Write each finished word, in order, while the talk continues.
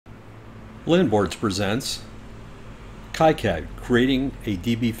Landboards presents Kicad, creating a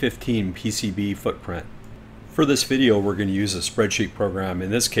DB15 PCB footprint. For this video, we're going to use a spreadsheet program, in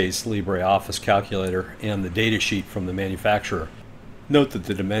this case Libre Office Calculator, and the datasheet from the manufacturer. Note that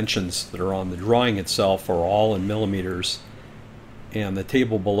the dimensions that are on the drawing itself are all in millimeters, and the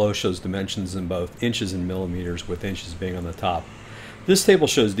table below shows dimensions in both inches and millimeters, with inches being on the top. This table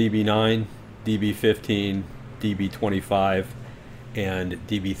shows DB9, DB15, DB25, and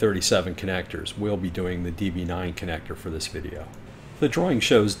DB37 connectors. We'll be doing the DB9 connector for this video. The drawing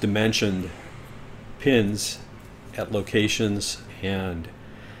shows dimensioned pins at locations, and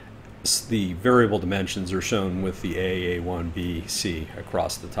the variable dimensions are shown with the A, A1, B, C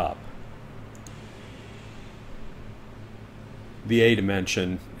across the top. The A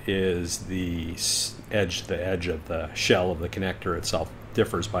dimension is the edge of the shell of the connector itself.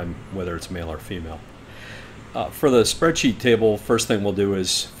 Differs by whether it's male or female. For the spreadsheet table, first thing we'll do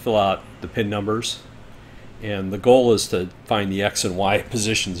is fill out the pin numbers, and the goal is to find the X and Y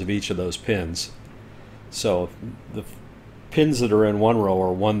positions of each of those pins. So the pins that are in one row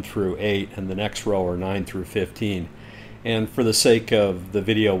are 1 through 8, and the next row are 9 through 15. And for the sake of the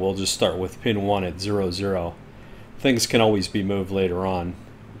video, we'll just start with pin 1 at 0, 0. Things can always be moved later on,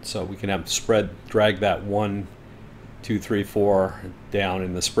 so we can have drag that 1, 2, 3, 4 down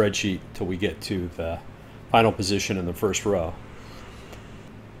in the spreadsheet till we get to the final position in the first row.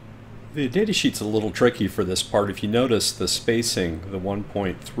 The datasheet's a little tricky for this part. If you notice, the spacing, the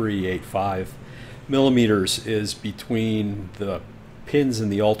 1.385 millimeters, is between the pins in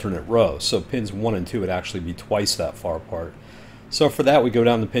the alternate row. So pins 1 and 2 would actually be twice that far apart. So for that, we go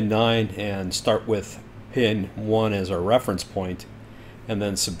down to pin 9 and start with pin 1 as our reference point, and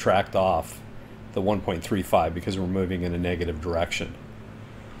then subtract off the 1.35 because we're moving in a negative direction.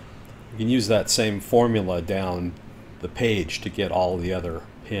 You can use that same formula down the page to get all the other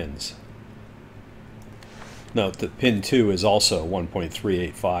pins. Note that pin 2 is also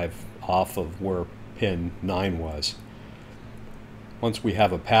 1.385 off of where pin 9 was. Once we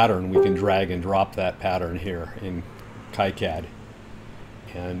have a pattern, we can drag and drop that pattern here in Kicad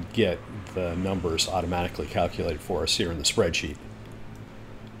and get the numbers automatically calculated for us here in the spreadsheet.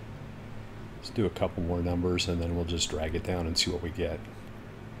 Let's do a couple more numbers and then we'll just drag it down and see what we get.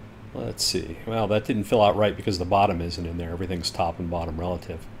 Let's see. Well, that didn't fill out right because the bottom isn't in there. Everything's top and bottom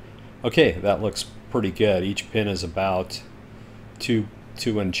relative. Okay, that looks pretty good. Each pin is about two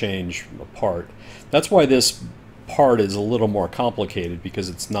and change apart. That's why this part is a little more complicated, because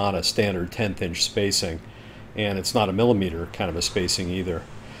it's not a standard 1/10 inch spacing, and it's not a millimeter kind of a spacing either.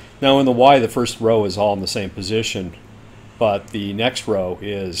 Now in the Y, the first row is all in the same position, but the next row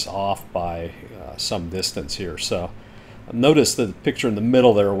is off by some distance here. So notice the picture in the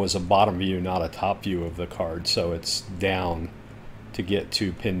middle there was a bottom view, not a top view of the card, so it's down to get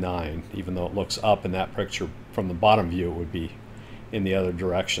to pin 9, even though it looks up in that picture. From the bottom view it would be in the other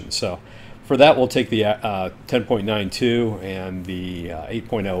direction. So for that, we'll take the 10.92 and the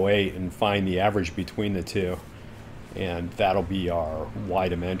 8.08 and find the average between the two, and that'll be our Y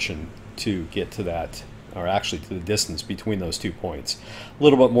dimension to get to that, or actually to the distance between those 2 points. A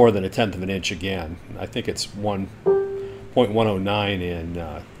little bit more than 1/10 of an inch again. I think it's 1.109 in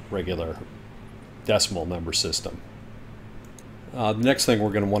regular decimal number system. The next thing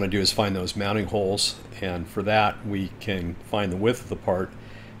we're going to want to do is find those mounting holes, and for that we can find the width of the part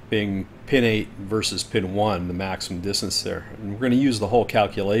being pin 8 versus pin 1, the maximum distance there. And we're going to use the whole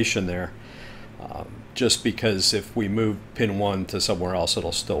calculation there, just because if we move pin 1 to somewhere else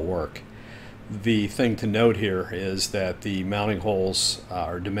it'll still work. The thing to note here is that the mounting holes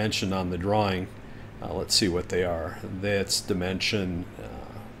are dimensioned on the drawing. Let's see what they are. That's dimension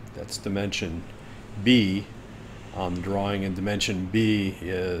B on the drawing, and dimension B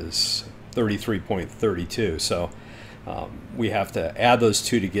is 33.32. So we have to add those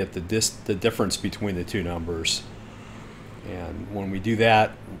two to get the difference between the two numbers. And when we do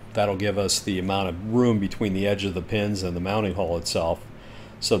that, that'll give us the amount of room between the edge of the pins and the mounting hole itself.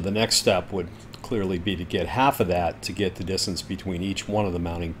 So the next step would clearly be to get half of that to get the distance between each one of the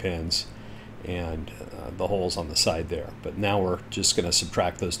mounting pins and the holes on the side there. But now we're just going to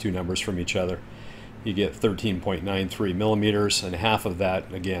subtract those two numbers from each other. You get 13.93 millimeters, and half of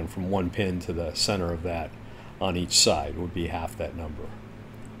that, again from one pin to the center of that on each side, would be half that number.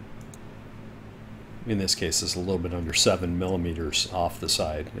 In this case, it's a little bit under 7 millimeters off the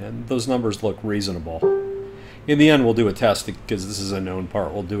side, and those numbers look reasonable. In the end, we'll do a test because this is a known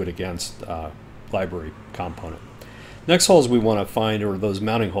part. We'll do it against library component. Next holes we want to find are those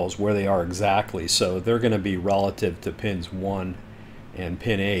mounting holes, where they are exactly. So they're going to be relative to pins 1 and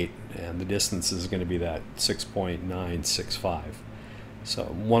pin 8, and the distance is going to be that 6.965. So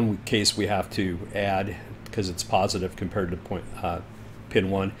one case we have to add because it's positive compared to pin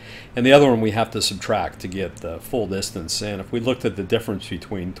 1, and the other one we have to subtract to get the full distance. And if we looked at the difference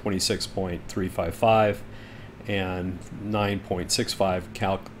between 26.355 and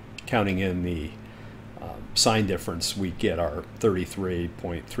 9.65 counting in the sign difference, we get our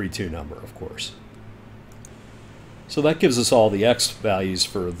 33.32 number, of course. So that gives us all the x values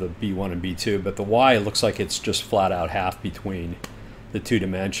for the B1 and B2, but the y looks like it's just flat out half between the two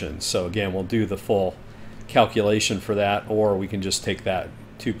dimensions. So again, we'll do the full calculation for that, or we can just take that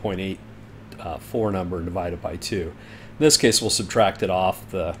 2.84 number and divide it by 2. In this case, we'll subtract it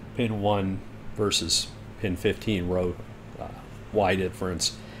off the pin 1 versus pin 15 row y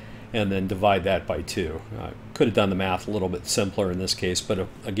difference, and then divide that by 2. Could have done the math a little bit simpler in this case, but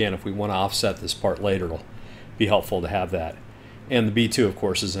again, if we want to offset this part later, it'll be helpful to have that. And the B2, of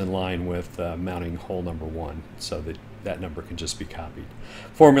course, is in line with mounting hole number 1, so that that number can just be copied.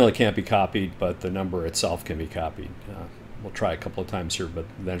 Formula can't be copied, but the number itself can be copied. We'll try a couple of times here, but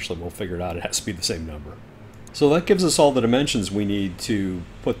eventually we'll figure it out. It has to be the same number. So that gives us all the dimensions we need to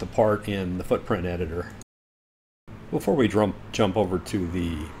put the part in the footprint editor. Before we jump over to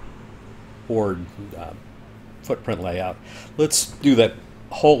the board footprint layout, let's do that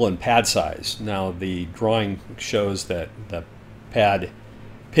hole and pad size. Now the drawing shows that the pin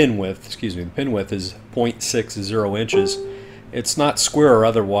width is 0.60 inches. It's not square or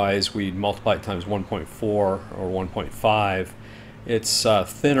otherwise. We multiply it times 1.4 or 1.5. It's a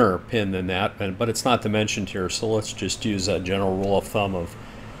thinner pin than that, but it's not dimensioned here, so let's just use a general rule of thumb of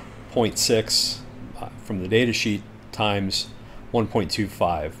 0.6 from the data sheet times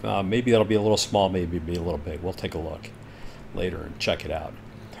 1.25. Maybe that'll be a little small, maybe be a little big. We'll take a look later and check it out.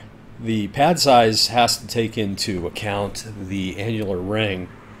 The pad size has to take into account the annular ring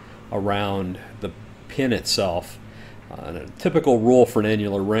around the pin itself. And a typical rule for an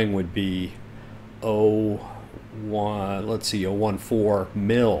annular ring would be 0.14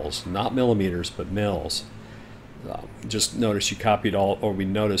 mils, not millimeters, but mils. Just notice you copied all, or we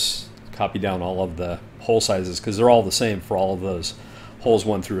notice copy down all of the hole sizes because they're all the same for all of those holes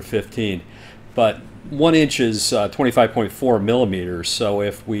 1 through 15. But 1 inch is 25.4 millimeters. So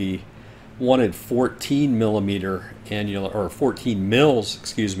if we wanted 14 millimeter annular, or 14 mils,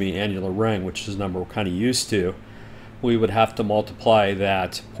 excuse me, annular ring, which is a number we're kind of used to, we would have to multiply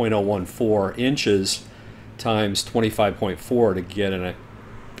that 0.014 inches times 25.4 to get a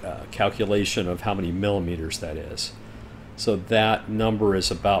calculation of how many millimeters that is. So that number is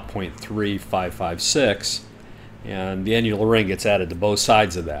about 0.3556, and the annular ring gets added to both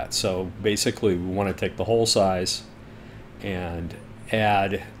sides of that. So basically we want to take the hole size and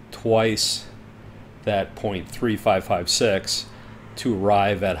add twice that 0.3556 to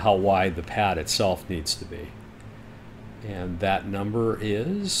arrive at how wide the pad itself needs to be. And that number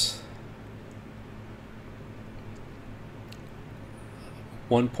is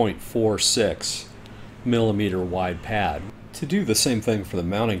 1.46 millimeter wide pad. To do the same thing for the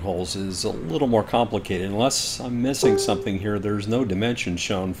mounting holes is a little more complicated. Unless I'm missing something here, there's no dimension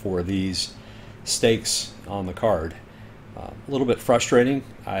shown for these stakes on the card. A little bit frustrating.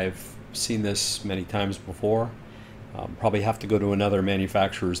 I've seen this many times before. Probably have to go to another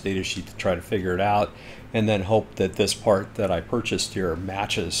manufacturer's data sheet to try to figure it out, and then hope that this part that I purchased here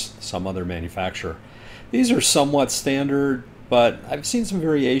matches some other manufacturer. These are somewhat standard, but I've seen some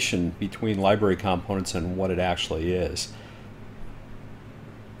variation between library components and what it actually is.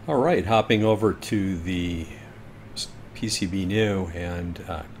 Alright, hopping over to the PCB new and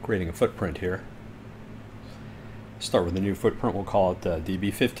creating a footprint here. Start with a new footprint. We'll call it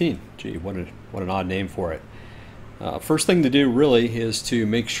DB15. Gee, what an odd name for it. First thing to do really is to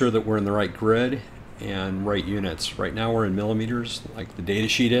make sure that we're in the right grid and right units. Right now we're in millimeters like the data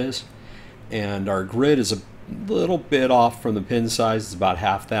sheet is, and our grid is a little bit off from the pin size. It's about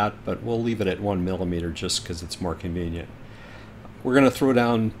half that, but we'll leave it at 1 millimeter just because it's more convenient. We're going to throw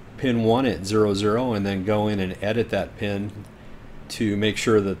down pin 1 at 00 and then go in and edit that pin to make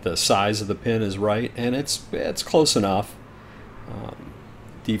sure that the size of the pin is right, and it's close enough.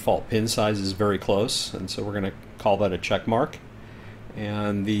 Default pin size is very close, and so we're going to call that a check mark.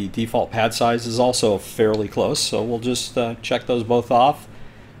 And the default pad size is also fairly close, so we'll just check those both off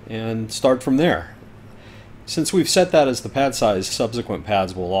and start from there. Since we've set that as the pad size, subsequent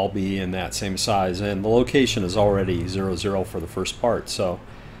pads will all be in that same size, and the location is already 00 for the first part, so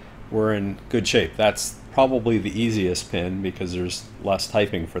we're in good shape. That's probably the easiest pin because there's less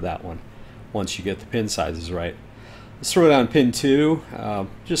typing for that one once you get the pin sizes right. Let's throw down pin 2,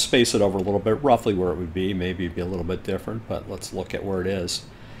 just space it over a little bit, roughly where it would be, maybe be a little bit different, but let's look at where it is.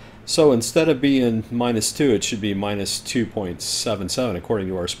 So instead of being -2, it should be -2.77 according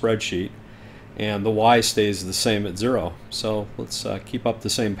to our spreadsheet. And the y stays the same at 0. So let's keep up the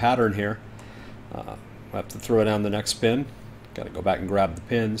same pattern here. We'll have to throw down the next pin. Got to go back and grab the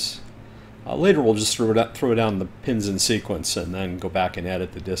pins. Later we'll just throw down the pins in sequence and then go back and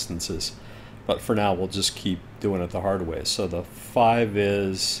edit the distances. But for now we'll just keep doing it the hard way. So the 5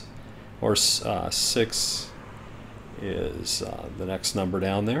 is, or 6 is the next number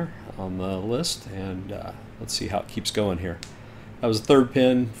down there on the list. And let's see how it keeps going here. That was the third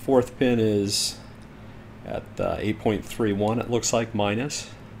pin. Fourth pin is at 8.31, it looks like, minus.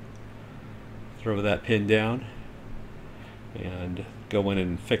 Throw that pin down and go in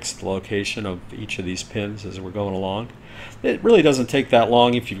and fix the location of each of these pins as we're going along. It really doesn't take that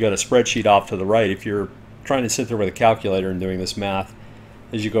long if you've got a spreadsheet off to the right. If you're trying to sit there with a calculator and doing this math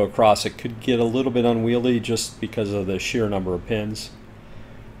as you go across, it could get a little bit unwieldy just because of the sheer number of pins.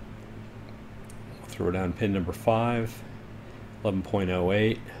 Throw down pin number 5.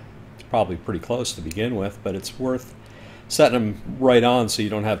 11.08. It's probably pretty close to begin with, but it's worth setting them right on so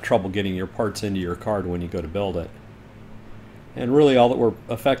you don't have trouble getting your parts into your card when you go to build it. And really all that we're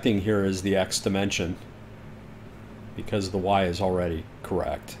affecting here is the X dimension because the Y is already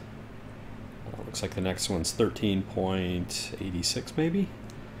correct. Looks like the next one's 13.86 maybe.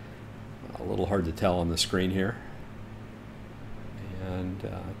 A little hard to tell on the screen here. And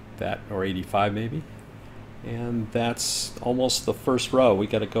that, or 85 maybe. And that's almost the first row. We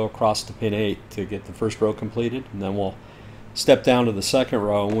got to go across to pin 8 to get the first row completed, and then we'll step down to the second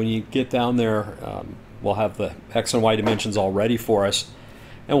row. And when you get down there, we'll have the X and Y dimensions all ready for us,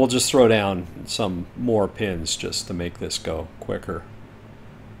 and we'll just throw down some more pins just to make this go quicker.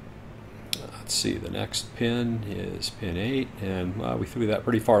 Let's see, the next pin is pin 8, and we threw that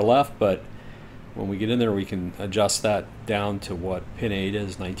pretty far left, but when we get in there we can adjust that down to what pin 8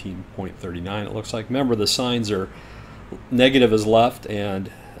 is, 19.39 it looks like. Remember, the signs are negative is left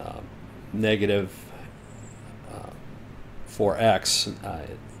and negative for X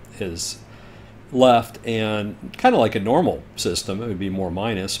is left, and kind of like a normal system it would be more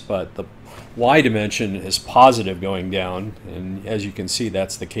minus, but the Y dimension is positive going down, and as you can see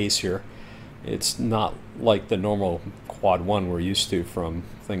that's the case here. It's not like the normal quad 1 we're used to from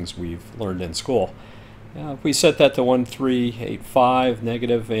things we've learned in school. If we set that to 1385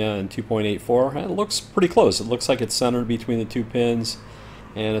 negative and 2.84, it looks pretty close. It looks like it's centered between the two pins,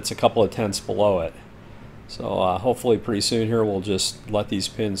 and it's a couple of tenths below it. So hopefully pretty soon here we'll just let these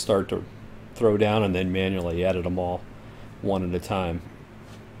pins start to throw down and then manually edit them all one at a time.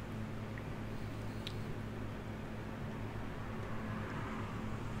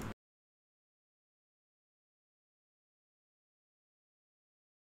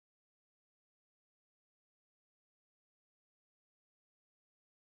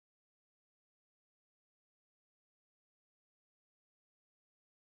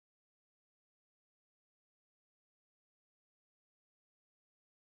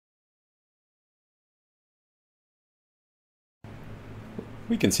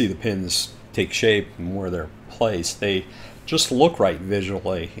 We can see the pins take shape and where they're placed. They just look right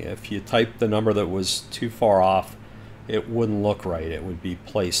visually. If you typed the number that was too far off, it wouldn't look right. It would be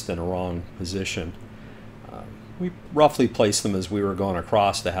placed in a wrong position. We roughly placed them as we were going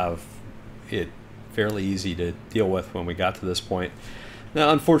across to have it fairly easy to deal with when we got to this point.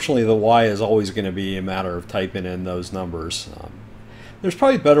 Now, unfortunately, the Y is always going to be a matter of typing in those numbers. There's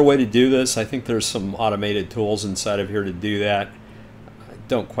probably a better way to do this. I think there's some automated tools inside of here to do that.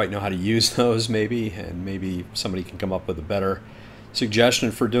 Don't quite know how to use those maybe, and maybe somebody can come up with a better suggestion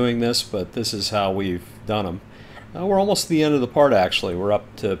for doing this, but this is how we've done them. We're almost at the end of the part actually. We're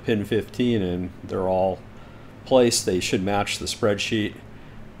up to pin 15 and they're all placed. They should match the spreadsheet,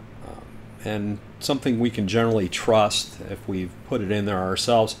 and something we can generally trust if we've put it in there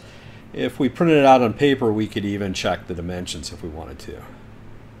ourselves. If we printed it out on paper, we could even check the dimensions if we wanted to.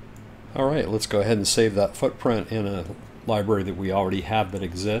 Alright, let's go ahead and save that footprint in a library that we already have that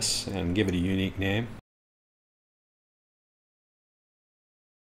exists and give it a unique name.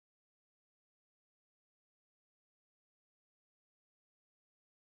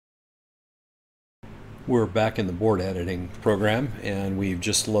 We're back in the board editing program and we've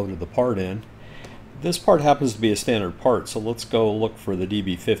just loaded the part in. This part happens to be a standard part, so let's go look for the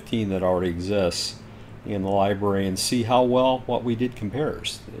DB15 that already exists in the library and see how well what we did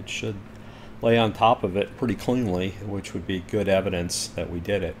compares. It should lay on top of it pretty cleanly, which would be good evidence that we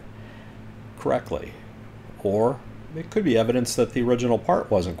did it correctly. Or it could be evidence that the original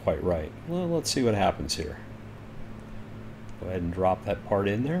part wasn't quite right. Well, let's see what happens here. Go ahead and drop that part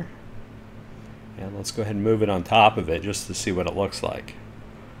in there. And let's go ahead and move it on top of it just to see what it looks like.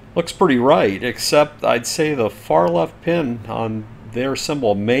 Looks pretty right, except I'd say the far left pin on their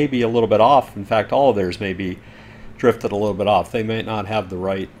symbol may be a little bit off. In fact, all of theirs may be drifted a little bit off. They may not have the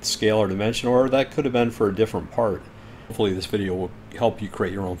right scale or dimension, or that could have been for a different part. Hopefully this video will help you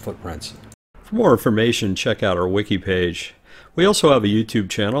create your own footprints. For more information, check out our wiki page. We also have a YouTube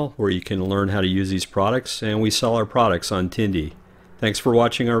channel where you can learn how to use these products, and we sell our products on Tindy. Thanks for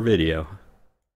watching our video.